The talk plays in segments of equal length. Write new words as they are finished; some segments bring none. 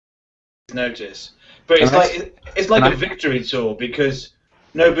notice. But it's like a victory tour because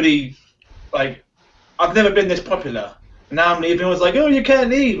nobody, like, I've never been this popular. Now I'm leaving. Everyone's like, "Oh, you can't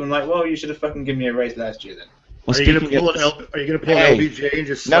leave." I'm like, "Well, you should have fucking given me a raise last year then." Well, are you gonna pull an LBJ and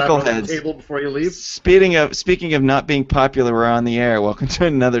just slap it on the table before you leave? Speaking of not being popular, we're on the air. Welcome to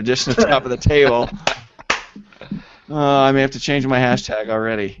another edition of Top of the Table. I may have to change my hashtag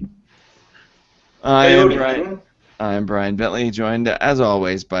already. I am Brian Bentley, joined as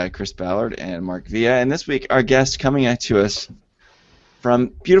always by Chris Ballard and Mark Villa. And this week, our guest coming to us from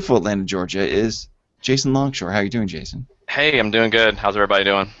beautiful Atlanta, Georgia, is Jason Longshore. How are you doing, Jason? Hey, I'm doing good. How's everybody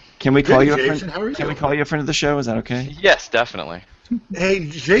doing? Can we call you a friend? Can we call you a friend of the show? Is that okay? Yes, definitely. Hey,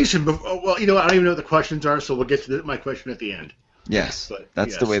 Jason. Well, I don't even know what the questions are, so we'll get to my question at the end. Yes, but,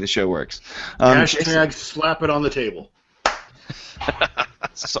 that's the way the show works. Hashtag slap it on the table.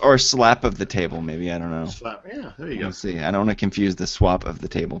 Or slap of the table, maybe. I don't know. Slap. Yeah, there you go. We'll see. I don't want to confuse the swap of the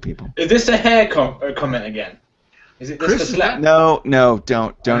table, people. Is this a hair comment again? Is it this the slap? No,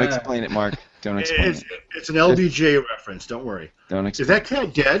 don't explain it, Mark. Don't explain it. It's an LBJ reference. Don't worry. Don't explain. Is that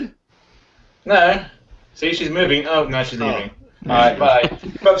cat dead? No. See, she's moving. Oh, no, she's leaving. All right, bye.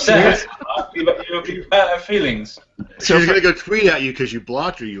 You're upset. You hurt her feelings. She's going to go tweet at you because you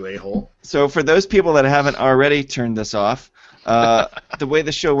blocked her, you a-hole. So for those people that haven't already turned this off, the way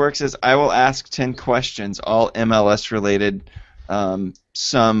the show works is I will ask 10 questions, all MLS related,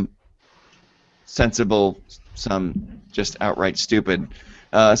 some sensible, some just outright stupid.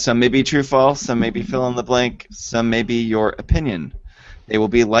 Some may be true, false, some may be fill in the blank, some may be your opinion. They will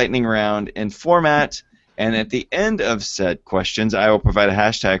be lightning round in format, and at the end of said questions, I will provide a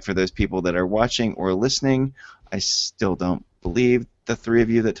hashtag for those people that are watching or listening. I still don't believe the three of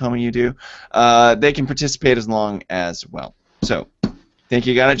you that told me you do. They can participate as long as well. So, think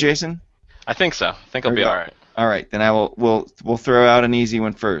you got it, Jason? I think so. I think I'll be all right. All right, then we'll throw out an easy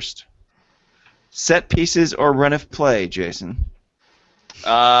one first. Set pieces or run of play, Jason?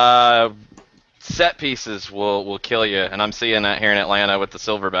 Set pieces will kill you, and I'm seeing that here in Atlanta with the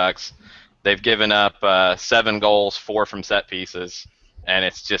Silverbacks. They've given up 7 goals, 4 from set pieces, and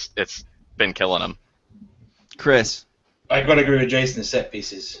it's been killing them. Chris? I gotta agree with Jason. Set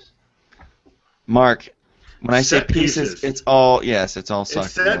pieces. Mark? When I say pieces, it's all soccer.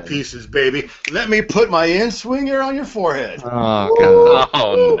 It's set pieces, baby. Let me put my in-swinger on your forehead. Oh, God.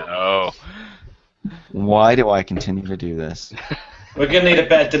 Oh, no. Why do I continue to do this? We're going to need a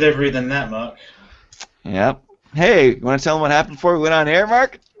better delivery than that, Mark. Yep. Hey, you want to tell them what happened before we went on air,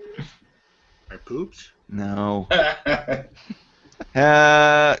 Mark? I pooped? No.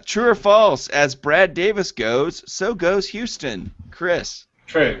 True or false? As Brad Davis goes, so goes Houston. Chris?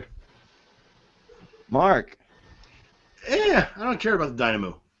 True. Mark? Yeah, I don't care about the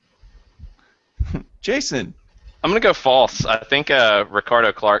Dynamo. Jason? I'm going to go false. I think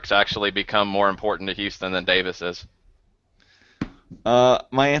Ricardo Clark's actually become more important to Houston than Davis is. My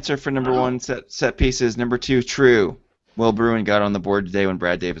answer for number 1 set piece is number 2, true. Will Bruin got on the board today when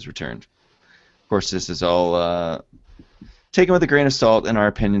Brad Davis returned. Of course, this is all taken with a grain of salt, and our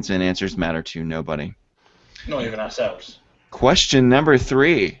opinions and answers matter to nobody. Not even ourselves. Question number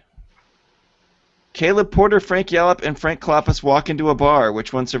 3. Caleb Porter, Frank Yallop, and Frank Klopas walk into a bar.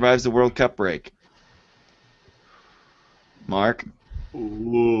 Which one survives the World Cup break? Mark?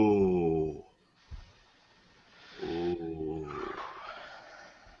 Ooh.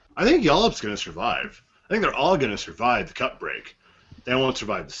 I think Yallop's going to survive. I think they're all going to survive the cup break. They won't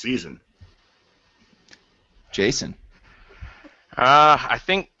survive the season. Jason? I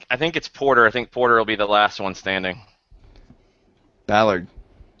think it's Porter. I think Porter will be the last one standing. Ballard?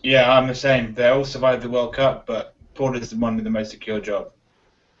 Yeah, I'm the same. They all survived the World Cup, but Porter's the one with the most secure job.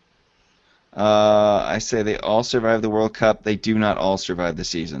 I say they all survive the World Cup. They do not all survive the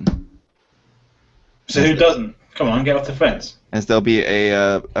season. So who doesn't? Come on, get off the fence. As there'll be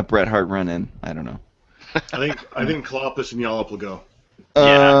a Bret Hart run-in. I don't know. I think Klopas and Yallop will go.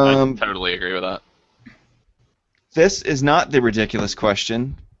 Yeah, I totally agree with that. This is not the ridiculous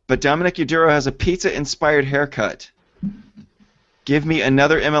question, but Dominic Uduro has a pizza-inspired haircut. Give me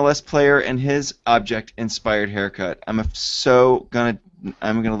another MLS player and his object-inspired haircut. I'm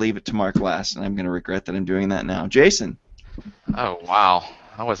gonna leave it to Mark last, and I'm gonna regret that I'm doing that now. Jason. Oh wow,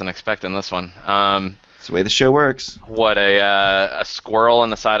 I wasn't expecting this one. It's the way the show works. What, a squirrel on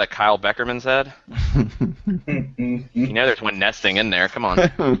the side of Kyle Beckerman's head? You know there's one nesting in there. Come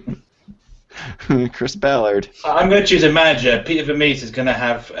on. Chris Ballard. I'm going to choose a manager. Peter Vermees is going to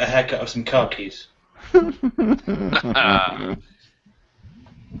have a haircut of some car keys.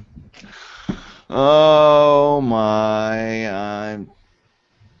 Oh my!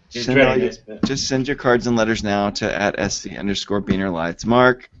 Just send your cards and letters now to @SC_BeanerLights.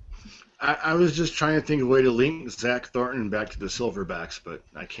 Mark. I was just trying to think of a way to link Zach Thornton back to the Silverbacks, but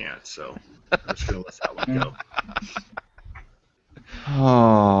I can't, so I'm just going to let that one go.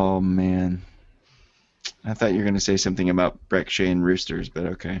 Oh, man. I thought you were going to say something about Breck Shea and Roosters, but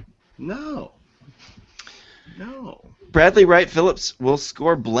okay. No. Bradley Wright Phillips will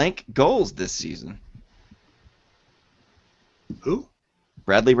score blank goals this season. Who?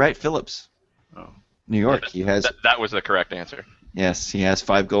 Bradley Wright Phillips. Oh. New York. Yeah, that was the correct answer. Yes, he has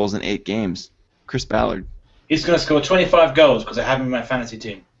 5 goals in 8 games. Chris Ballard. He's going to score 25 goals because I have him in my fantasy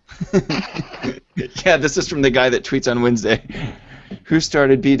team. Yeah, this is from the guy that tweets on Wednesday, who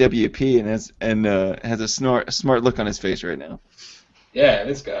started BWP and has a smart look on his face right now. Yeah,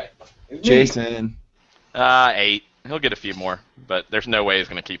 this guy. Jason. 8. He'll get a few more, but there's no way he's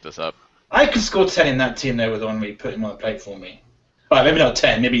going to keep this up. I could score 10 in that team though with Henry put him on the plate for me. Well, maybe not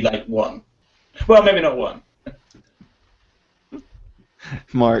 10, maybe like 1. Well, maybe not 1.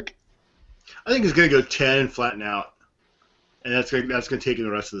 Mark. I think he's going to go 10 and flatten out, and that's going to take him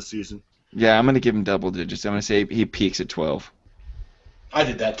the rest of the season. Yeah, I'm going to give him double digits. I'm going to say he peaks at 12. I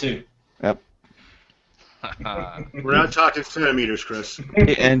did that too. Yep. We're not talking centimeters, Chris.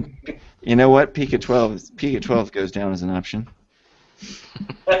 And you know what? Peak at 12 goes down as an option.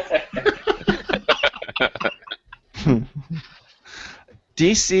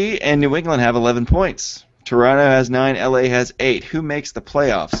 DC and New England have 11 points. Toronto has 9. LA has 8. Who makes the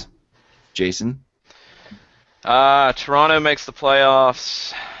playoffs? Jason? Toronto makes the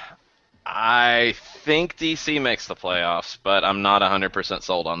playoffs. I think DC makes the playoffs, but I'm not 100%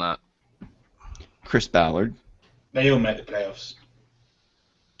 sold on that. Chris Ballard? They all make the playoffs.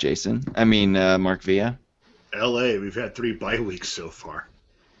 Jason? Mark Villa? LA, we've had 3 bye weeks so far.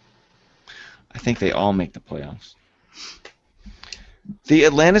 I think they all make the playoffs. The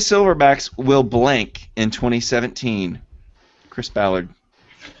Atlanta Silverbacks will blank in 2017. Chris Ballard.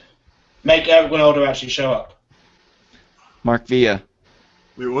 Make Eric Winaldo actually show up. Mark Villa.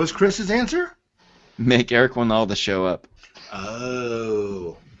 Wait, what was Chris's answer? Make Eric Winaldo show up.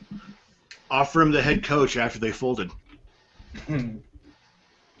 Oh. Offer him the head coach after they folded.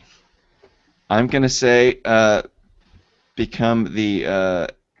 I'm going to say become the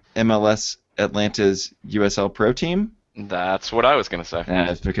MLS Atlanta's USL Pro team. That's what I was going to say.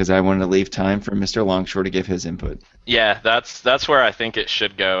 That's because I wanted to leave time for Mr. Longshore to give his input. Yeah, that's where I think it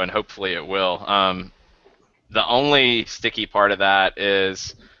should go, and hopefully it will. The only sticky part of that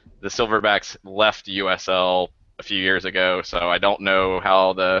is the Silverbacks left USL a few years ago, so I don't know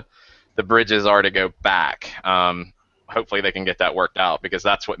how the bridges are to go back. Hopefully they can get that worked out, because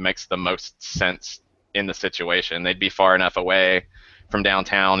that's what makes the most sense in the situation. They'd be far enough away from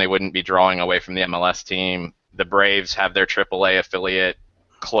downtown. They wouldn't be drawing away from the MLS team. The Braves have their AAA affiliate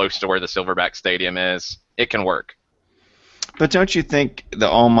close to where the Silverback Stadium is. It can work. But don't you think the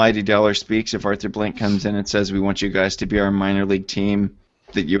almighty dollar speaks if Arthur Blank comes in and says, we want you guys to be our minor league team,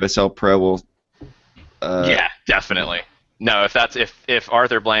 that USL Pro will... Yeah, definitely. No, if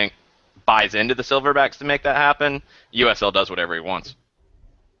Arthur Blank buys into the Silverbacks to make that happen, USL does whatever he wants.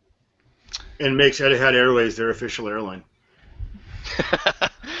 And makes Etihad Airways their official airline.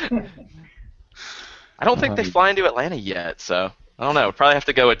 I don't think they fly into Atlanta yet, so I don't know. We'll probably have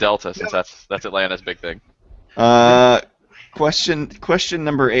to go with Delta, since that's Atlanta's big thing. Question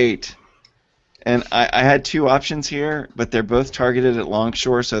number 8. And I had 2 options here, but they're both targeted at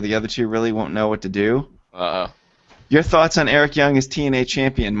Longshore, so the other 2 really won't know what to do. Uh-oh. Your thoughts on Eric Young as TNA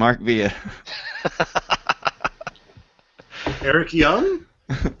champion, Mark Villa? Eric Young?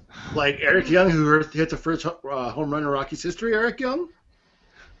 Like Eric Young, who hit the first home run in Rocky's history, Eric Young?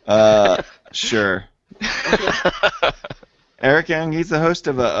 Sure. Eric Young, he's the host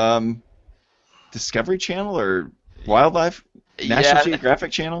of a Discovery Channel or Wildlife National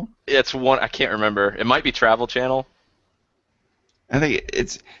Geographic Channel. It's one, I can't remember. It might be Travel Channel. I think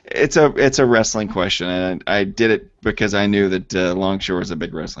it's a wrestling question, and I did it because I knew that Longshore is a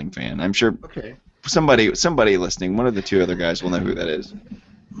big wrestling fan. I'm sure somebody listening, one of the 2 other guys will know who that is.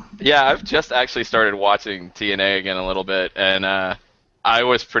 Yeah, I've just actually started watching TNA again a little bit, and I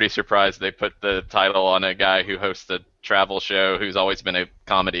was pretty surprised they put the title on a guy who hosts a travel show who's always been a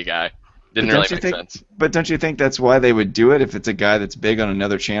comedy guy. Didn't really make sense. But don't you think that's why they would do it? If it's a guy that's big on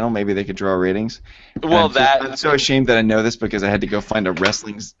another channel, maybe they could draw ratings. Well, I'm so ashamed that I know this because I had to go find a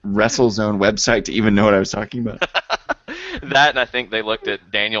WrestleZone website to even know what I was talking about. That, and I think they looked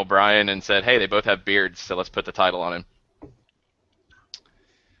at Daniel Bryan and said, hey, they both have beards, so let's put the title on him.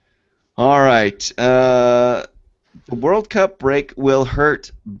 All right. The World Cup break will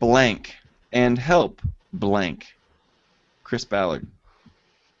hurt blank and help blank. Chris Ballard.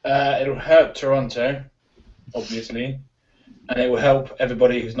 It'll hurt Toronto, obviously. And it will help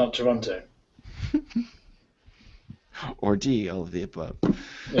everybody who's not Toronto. Or D, all of the above.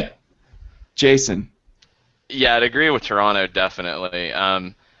 Yeah. Jason. Yeah, I'd agree with Toronto, definitely.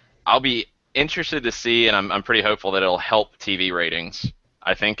 I'll be interested to see, and I'm pretty hopeful that it'll help TV ratings.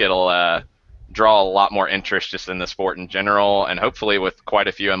 I think it'll draw a lot more interest just in the sport in general, and hopefully with quite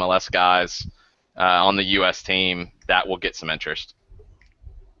a few MLS guys on the U.S. team, that will get some interest.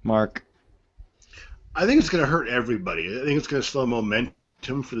 Mark. I think it's going to hurt everybody. I think it's going to slow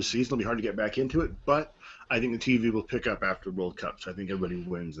momentum for the season. It'll be hard to get back into it, but I think the TV will pick up after the World Cup, so I think everybody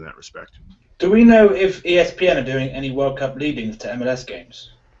wins in that respect. Do we know if ESPN are doing any World Cup leadings to MLS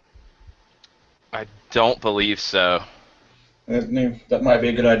games? I don't believe so. That might be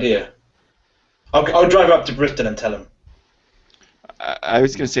a good idea. I'll drive up to Bristol and tell them. I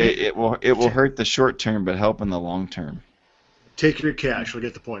was going to say it will hurt the short term, but help in the long term. Take your cash. We'll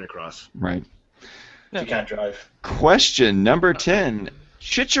get the point across. Right. You can't drive. Question number 10.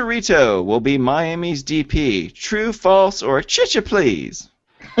 Chicharito will be Miami's DP. True, false, or chicha please?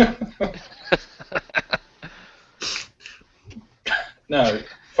 No. And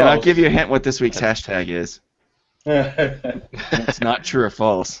False. I'll give you a hint what this week's hashtag is. It's not true or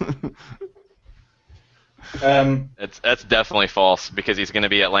false. That's definitely false because he's going to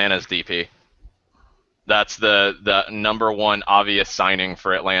be Atlanta's DP. That's the number one obvious signing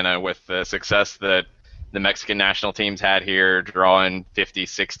for Atlanta with the success that the Mexican national teams had here, drawing 50,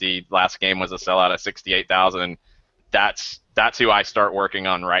 60. Last game was a sellout of 68,000. That's who I start working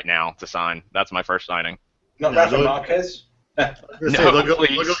on right now to sign. That's my first signing. Not Rafa Marquez? They'll go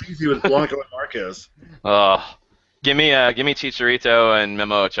easy with Blanco and Marquez. Give me Chicharito and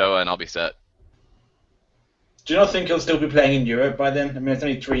Memo Ochoa, and I'll be set. Do you not think he'll still be playing in Europe by then? I mean, it's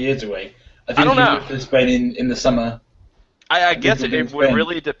only 3 years away. I don't know. He moved to Spain in the summer. I guess it would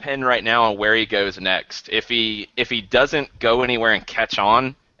really depend right now on where he goes next. If he doesn't go anywhere and catch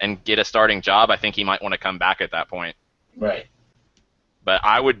on and get a starting job, I think he might want to come back at that point. Right. But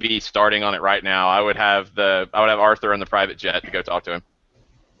I would be starting on it right now. I would have Arthur on the private jet to go talk to him.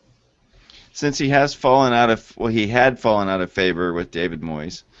 Since he has fallen out of he had fallen out of favor with David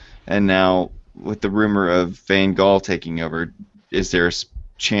Moyes, and now with the rumor of Van Gaal taking over, is there a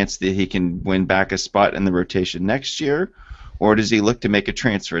chance that he can win back a spot in the rotation next year? Or does he look to make a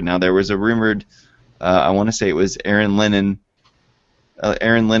transfer? Now, there was a rumored, I want to say it was Aaron Lennon for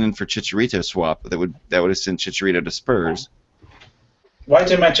Chicharito swap that would have sent Chicharito to Spurs. Why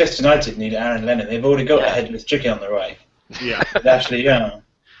do Manchester United need Aaron Lennon? They've already got a headless chicken on the right. Yeah. Actually, yeah.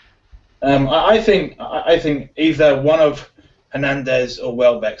 I think either one of Hernandez or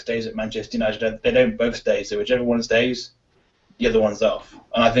Welbeck stays at Manchester United. They don't both stay, so whichever one stays, the other one's off.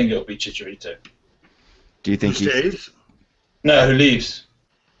 And I think it'll be Chicharito. Do you think he stays? No, who leaves?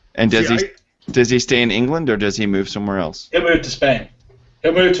 And does he stay in England or does he move somewhere else? He'll move to Spain.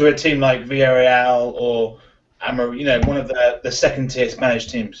 He'll move to a team like Villarreal or one of the second-tier Spanish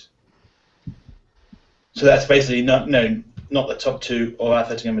teams. So that's basically not the top two or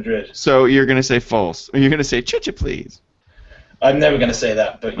Atletico Madrid. So you're going to say false. Or you're going to say chicha, please. I'm never going to say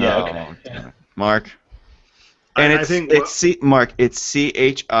that, but yeah, okay. Yeah. Mark. And it's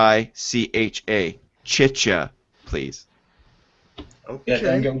C-H-I-C-H-A. Chicha, please. Okay. Yeah,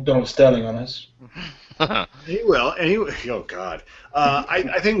 don't get Donald Sterling on us. He will. Anyway, oh God.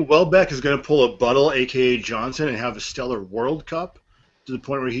 I think Welbeck is going to pull a Buttle, a.k.a. Johnson, and have a stellar World Cup to the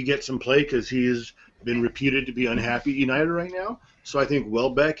point where he gets some play because he's been reputed to be unhappy at United right now. So I think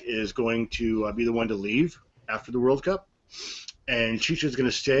Welbeck is going to be the one to leave after the World Cup. And Chicha's going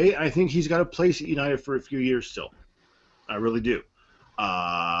to stay. I think he's got a place at United for a few years still. I really do.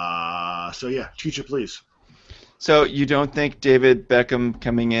 So yeah, Chicha, please. So you don't think David Beckham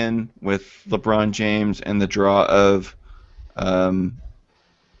coming in with LeBron James and the draw of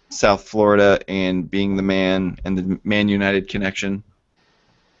South Florida and being the man and the Man United connection?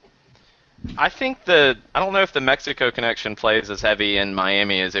 I think I don't know if the Mexico connection plays as heavy in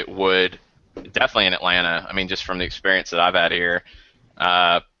Miami as it would definitely in Atlanta. I mean, just from the experience that I've had here.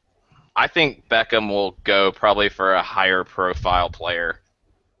 I think Beckham will go probably for a higher profile player.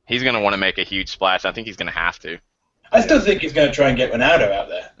 He's going to want to make a huge splash. I think he's going to have to. I still think he's going to try and get Ronaldo out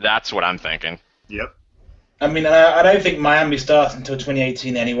there. That's what I'm thinking. Yep. I mean, I don't think Miami starts until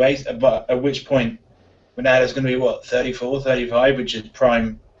 2018 anyways, but at which point Ronaldo's going to be, 34, 35, which is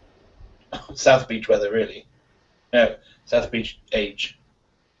prime South Beach weather, really. No, South Beach age.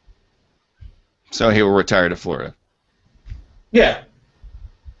 So he will retire to Florida. Yeah.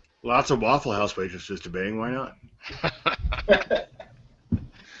 Lots of Waffle House waitresses to bang. Why not?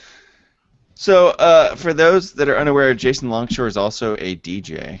 So, for those that are unaware, Jason Longshore is also a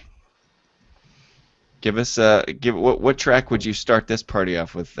DJ. Give us what track would you start this party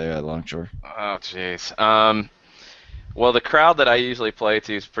off with, Longshore? Oh, jeez. Well, the crowd that I usually play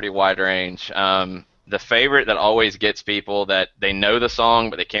to is pretty wide range. The favorite that always gets people that they know the song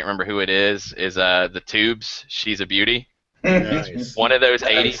but they can't remember who it is the Tubes, She's a Beauty. Nice. One of those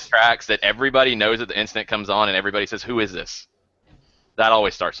 80s tracks that everybody knows at the instant it comes on and everybody says, who is this? That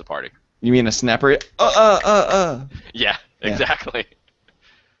always starts the party. You mean a snapper? Yeah, exactly.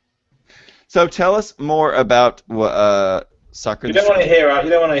 So tell us more about Soccer. You don't want to hear our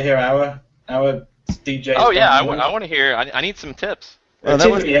DJ. Oh yeah, I want to hear. I need some tips.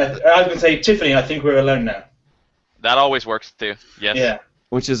 Tiffany, I was going to say Tiffany. I think we're alone now. That always works too. Yes. Yeah.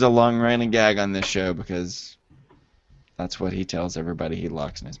 Which is a long-running gag on this show because that's what he tells everybody he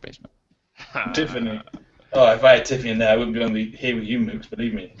locks in his basement. Tiffany. Oh, if I had Tiffany in there, I wouldn't be able to be here with you, Mooks,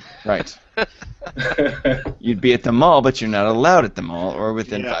 believe me. Right. You'd be at the mall, but you're not allowed at the mall or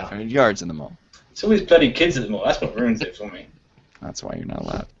within 500 yards of the mall. It's always bloody kids at the mall. That's what ruins it for me. That's why you're not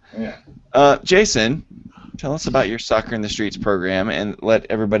allowed. Yeah. Jason, tell us about your Soccer in the Streets program and let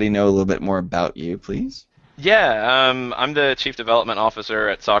everybody know a little bit more about you, please. Yeah, I'm the Chief Development Officer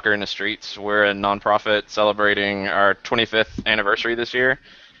at Soccer in the Streets. We're a nonprofit celebrating our 25th anniversary this year.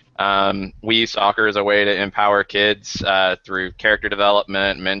 We use soccer as a way to empower kids through character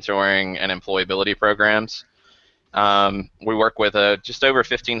development, mentoring, and employability programs. We work with just over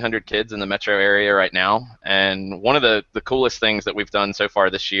 1,500 kids in the metro area right now, and one of the coolest things that we've done so far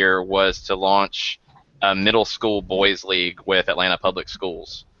this year was to launch a middle school boys league with Atlanta Public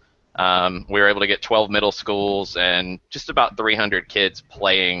Schools. We were able to get 12 middle schools and just about 300 kids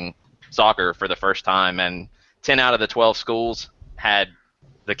playing soccer for the first time, and 10 out of the 12 schools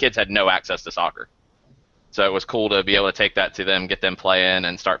the kids had no access to soccer. So it was cool to be able to take that to them, get them playing,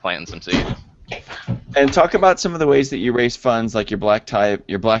 and start planting some seeds. And talk about some of the ways that you raise funds, like your black tie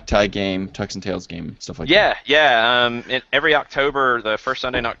game, Tux and Tails game, stuff like that. Yeah. Every October, the first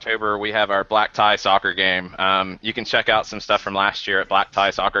Sunday in October, we have our black tie soccer game. You can check out some stuff from last year at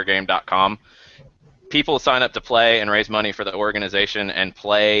blacktiesoccergame.com. People sign up to play and raise money for the organization and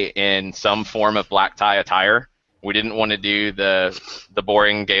play in some form of black tie attire. We didn't want to do the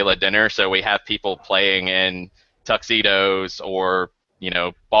boring gala dinner, so we have people playing in tuxedos or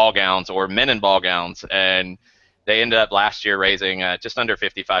ball gowns or men in ball gowns, and they ended up last year raising just under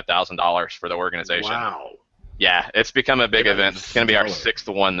 $55,000 for the organization. Wow. Yeah, it's become a big event. It's going to be our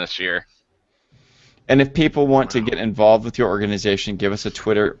 6th one this year. And if people want to get involved with your organization, give us a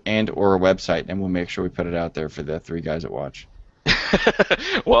Twitter and/or a website, and we'll make sure we put it out there for the 3 guys that watch.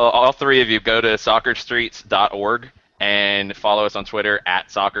 Well, all 3 of you go to soccerstreets.org and follow us on Twitter at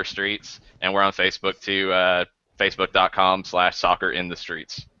soccerstreets, and we're on Facebook too,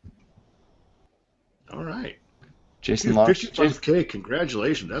 facebook.com/soccerinthestreets. All right. Jason Longshore. 55K,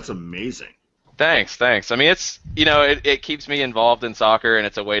 congratulations. That's amazing. Thanks. I mean, it's it keeps me involved in soccer, and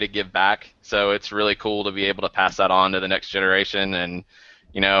it's a way to give back. So it's really cool to be able to pass that on to the next generation, and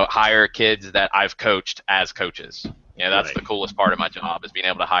hire kids that I've coached as coaches. That's right. The coolest part of my job is being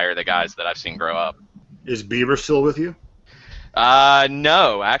able to hire the guys that I've seen grow up. Is Bieber still with you?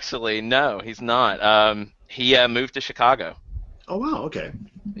 No, actually, no, he's not. He moved to Chicago. Oh wow, okay.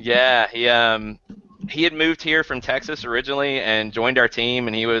 Yeah, he had moved here from Texas originally and joined our team,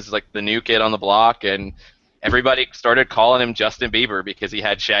 and he was like the new kid on the block, and everybody started calling him Justin Bieber because he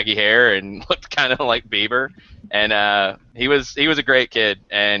had shaggy hair and looked kind of like Bieber. And he was a great kid,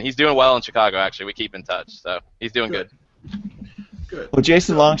 and he's doing well in Chicago. Actually, we keep in touch, so he's doing good. Good. Well,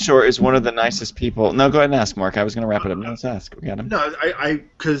 Jason Longshore is one of the nicest people. No, go ahead and ask, Mark. I was going to wrap it up. No, let's ask. We got him. No,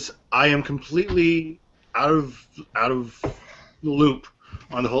 because I am completely out of the loop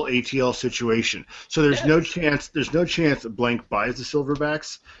on the whole ATL situation. So there's no chance that Blank buys the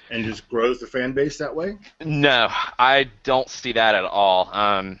Silverbacks and just grows the fan base that way? No, I don't see that at all.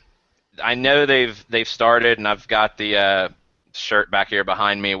 I know they've started, and I've got the shirt back here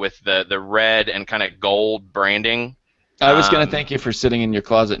behind me with the red and kind of gold branding. I was going to thank you for sitting in your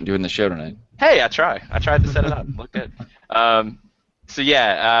closet and doing the show tonight. Hey, I tried to set it up. Look good. So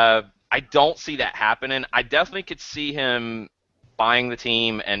yeah, I don't see that happening. I definitely could see him buying the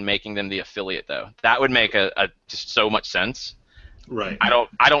team and making them the affiliate, though. That would make just so much sense. Right.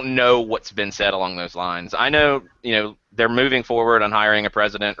 I don't know what's been said along those lines. I know they're moving forward on hiring a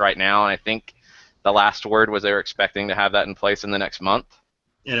president right now, and I think the last word was they were expecting to have that in place in the next month.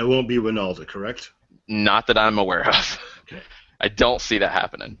 And it won't be Winalda, correct? Not that I'm aware of. Okay. I don't see that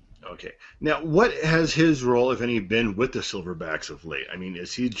happening. Okay. Now, what has his role, if any, been with the Silverbacks of late? I mean,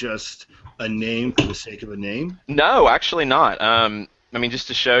 is he just a name for the sake of a name? No, actually not. I mean, just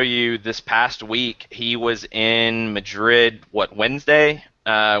to show you, this past week he was in Madrid, Wednesday,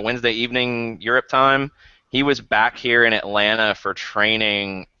 Wednesday evening Europe time. He was back here in Atlanta for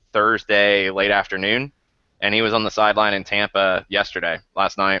training Thursday late afternoon, and he was on the sideline in Tampa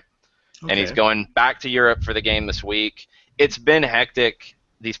last night, and he's Okay. going back to Europe for the game this week. It's been hectic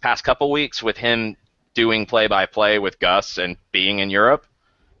these past couple weeks with him doing play-by-play with Gus and being in Europe.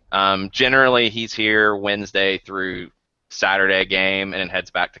 Generally, he's here Wednesday through Saturday game and then heads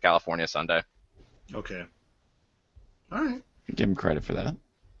back to California Sunday. Okay. All right. Give him credit for that.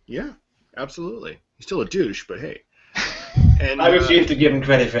 Yeah, absolutely. He's still a douche, but hey. And I refuse to give him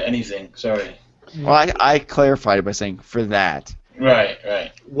credit for anything. Sorry. Well, I clarified it by saying for that. Right.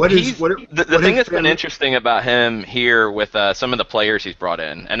 The thing that's been interesting about him here with some of the players he's brought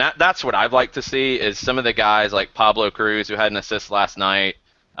in, and that's what I'd like to see, is some of the guys like Pablo Cruz, who had an assist last night.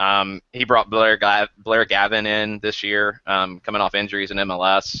 He brought Blair Gavin in this year, coming off injuries in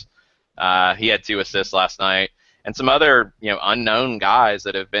MLS. He had 2 assists last night. And some other, unknown guys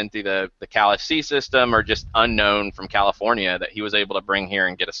that have been through the Cal FC system or just unknown from California that he was able to bring here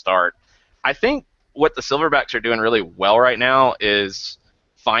and get a start. I think what the Silverbacks are doing really well right now is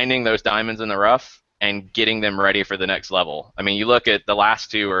finding those diamonds in the rough and getting them ready for the next level. I mean, you look at the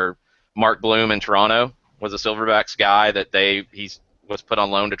last 2 are Mark Bloom in Toronto was a Silverbacks guy that he was put on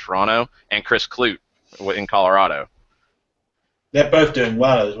loan to Toronto, and Chris Clute in Colorado. They're both doing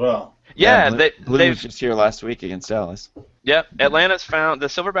well as well. Yeah, Bloom was just here last week against Dallas. Yep, the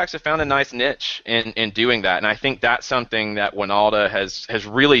Silverbacks have found a nice niche in doing that, and I think that's something that Winalda has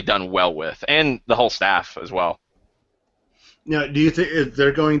really done well with, and the whole staff as well. Now, do you think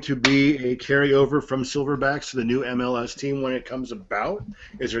they're going to be a carryover from Silverbacks to the new MLS team when it comes about?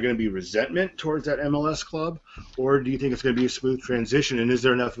 Is there going to be resentment towards that MLS club, or do you think it's going to be a smooth transition, and is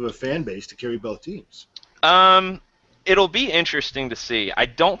there enough of a fan base to carry both teams? It'll be interesting to see. I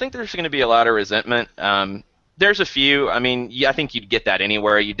don't think there's going to be a lot of resentment. There's a few. I mean, I think you'd get that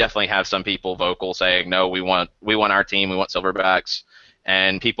anywhere. You definitely have some people vocal saying, no, we want our team, we want Silverbacks,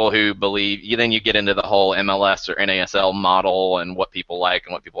 and people who believe. Then you get into the whole MLS or NASL model and what people like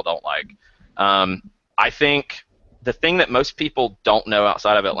and what people don't like. I think the thing that most people don't know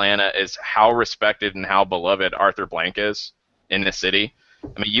outside of Atlanta is how respected and how beloved Arthur Blank is in the city.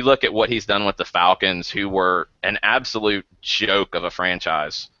 I mean, you look at what he's done with the Falcons, who were an absolute joke of a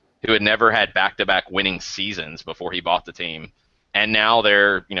franchise, who had never had back-to-back winning seasons before he bought the team, and now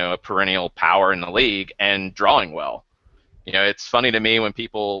they're, a perennial power in the league and drawing well. It's funny to me when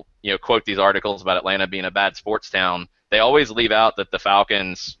people, quote these articles about Atlanta being a bad sports town. They always leave out that the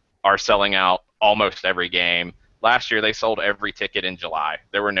Falcons are selling out almost every game. Last year, they sold every ticket in July.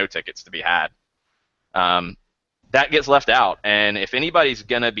 There were no tickets to be had. That gets left out, and if anybody's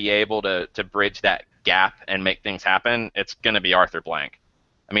going to be able to bridge that gap and make things happen, it's going to be Arthur Blank.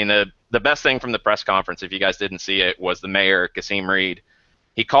 I mean, the best thing from the press conference, if you guys didn't see it, was the mayor, Kasim Reed.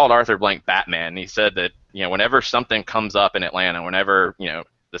 He called Arthur Blank Batman. He said that, whenever something comes up in Atlanta, whenever,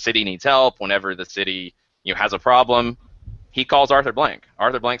 the city needs help, whenever the city, has a problem, he calls Arthur Blank.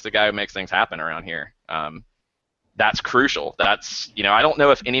 Arthur Blank's the guy who makes things happen around here. That's crucial. That's, I don't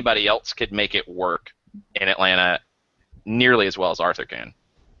know if anybody else could make it work in Atlanta nearly as well as Arthur can.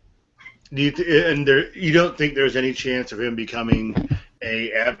 You don't think there's any chance of him becoming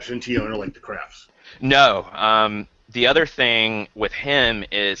a absentee owner like the Crafts? No. The other thing with him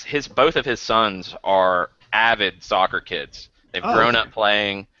is both of his sons are avid soccer kids. They've grown up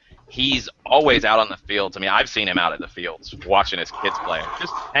playing. He's always out on the fields. I mean, I've seen him out at the fields watching his kids play,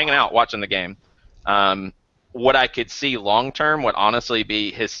 just hanging out, watching the game. What I could see long term would honestly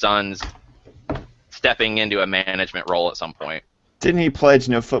be his sons stepping into a management role at some point. Didn't he pledge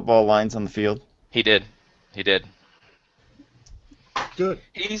no football lines on the field? He did. Good.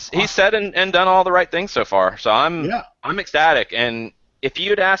 He's said and done all the right things so far. So I'm ecstatic. And if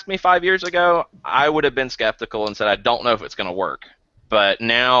you'd asked me 5 years ago, I would have been skeptical and said I don't know if it's going to work. But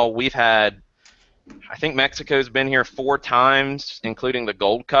now we've had, I think Mexico's been here 4 times, including the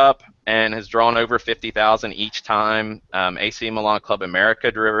Gold Cup, and has drawn over 50,000 each time. AC Milan Club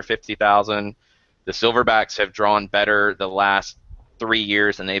America drew over 50,000. The Silverbacks have drawn better the last 3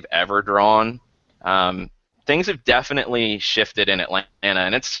 years than they've ever drawn. Things have definitely shifted in Atlanta,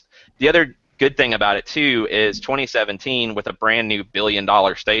 and it's the other good thing about it too is 2017 with a brand new $1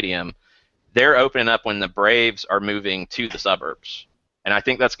 billion stadium, they're opening up when the Braves are moving to the suburbs, and I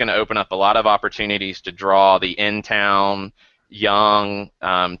think that's going to open up a lot of opportunities to draw the in-town, young,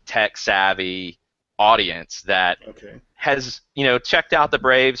 tech-savvy audience that has checked out the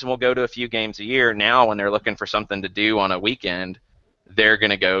Braves and will go to a few games a year. Now, when they're looking for something to do on a weekend, they're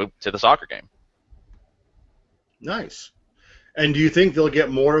going to go to the soccer game. Nice. And do you think they'll get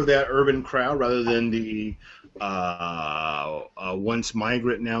more of that urban crowd rather than the once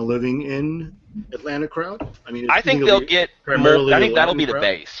migrant now living in Atlanta crowd? I mean, I think they'll get primarily. I think that'll Latin be the crowd?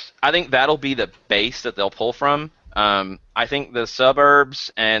 base. I think that'll be the base that they'll pull from. I think the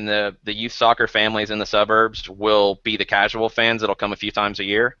suburbs and the youth soccer families in the suburbs will be the casual fans that'll come a few times a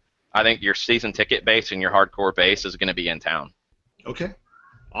year. I think your season ticket base and your hardcore base is going to be in town. Okay,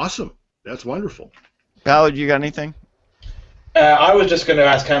 awesome. That's wonderful. Ballard, you got anything? I was just going to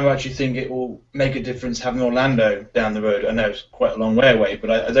ask how much you think it will make a difference having Orlando down the road. I know it's quite a long way away,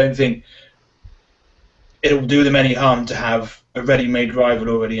 but I don't think it'll do them any harm to have a ready-made rival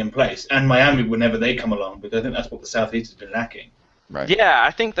already in place. And Miami whenever they come along, because I think that's what the Southeast has been lacking. Right. Yeah,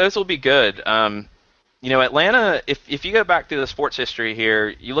 I think those will be good. Atlanta, if you go back through the sports history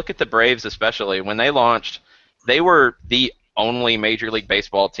here, you look at the Braves especially. When they launched, they were the only Major League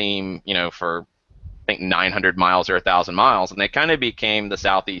Baseball team, for I think 900 miles or 1,000 miles, and they kind of became the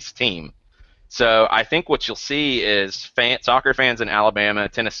Southeast team. So I think what you'll see is soccer fans in Alabama,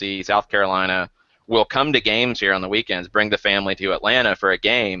 Tennessee, South Carolina will come to games here on the weekends, bring the family to Atlanta for a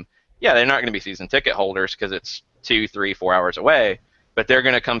game. Yeah, they're not going to be season ticket holders because it's 2, 3, 4 hours away, but they're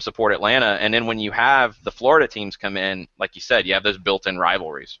going to come support Atlanta. And then when you have the Florida teams come in, like you said, you have those built-in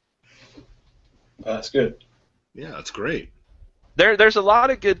rivalries. That's good. Yeah, that's great. There's a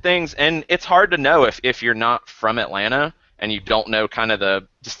lot of good things, and it's hard to know if you're not from Atlanta and you don't know kind of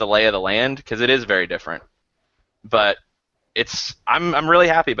just the lay of the land, because it is very different. But I'm really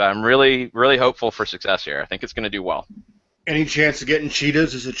happy about it. I'm really, really hopeful for success here. I think it's going to do well. Any chance of getting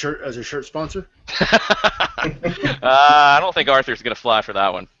Cheetahs as a shirt sponsor? I don't think Arthur's going to fly for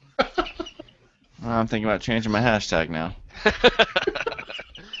that one. I'm thinking about changing my hashtag now.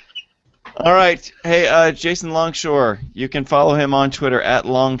 All right. Hey, Jason Longshore. You can follow him on Twitter at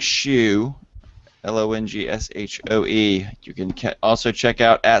Longshoe, LONGSHOE. You can also check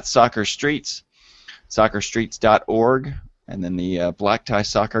out at Soccer Streets, soccerstreets.org, and then the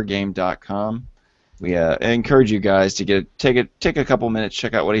blacktiesoccergame.com. We encourage you guys to take a couple minutes,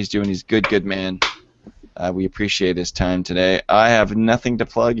 check out what he's doing. He's a good man. We appreciate his time today. I have nothing to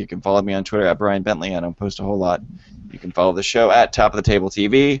plug. You can follow me on Twitter at Brian Bentley. I don't post a whole lot. You can follow the show at Top of the Table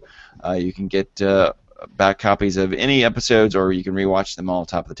TV. You can get back copies of any episodes, or you can rewatch them all at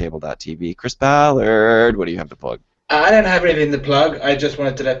topoftheTable.tv. Chris Ballard, what do you have to plug? I don't have anything to plug. I just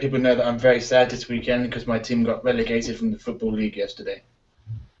wanted to let people know that I'm very sad this weekend because my team got relegated from the Football League yesterday.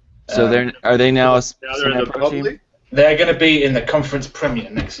 So are they now a They're in the semi-pro team? League? They're going to be in the Conference Premier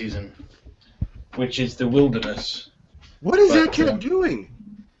next season, which is the wilderness. What is that kid doing?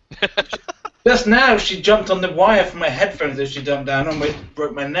 Just now, she jumped on the wire from my headphones as she jumped down and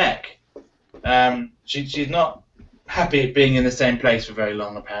broke my neck. She's not happy being in the same place for very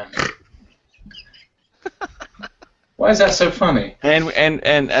long, apparently. Why is that so funny? And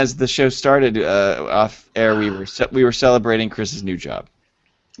as the show started off air, we were celebrating Chris's new job.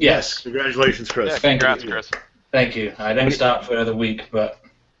 Yes. Congratulations, Chris. Yeah, Thank congrats, you. Chris. Thank you. I don't start for another week, but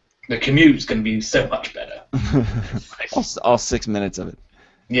the commute's going to be so much better. all 6 minutes of it.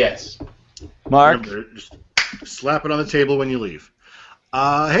 Yes. Mark? Remember, just slap it on the table when you leave.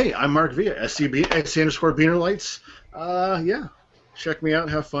 Hey, I'm Mark Villa, SC_Beanerlights. Yeah, check me out,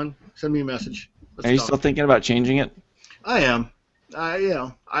 have fun, send me a message. Let's Are you talk. still thinking about changing it? I am.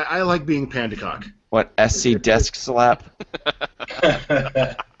 I like being Pandacock. What, SC Desk Slap?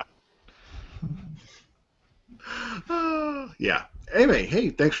 Yeah. Anyway,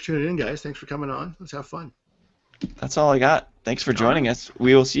 hey, thanks for tuning in, guys. Thanks for coming on. Let's have fun. That's all I got. Thanks for joining us.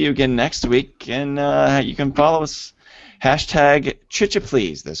 We will see you again next week, and you can follow us, hashtag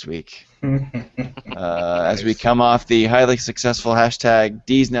 #ChichaPlease this week. As we come off the highly successful hashtag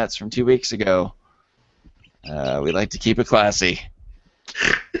 #DsNuts from 2 weeks ago. We like to keep it classy.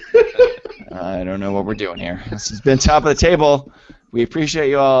 I don't know what we're doing here. This has been Top of the Table. We appreciate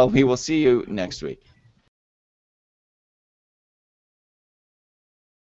you all. We will see you next week.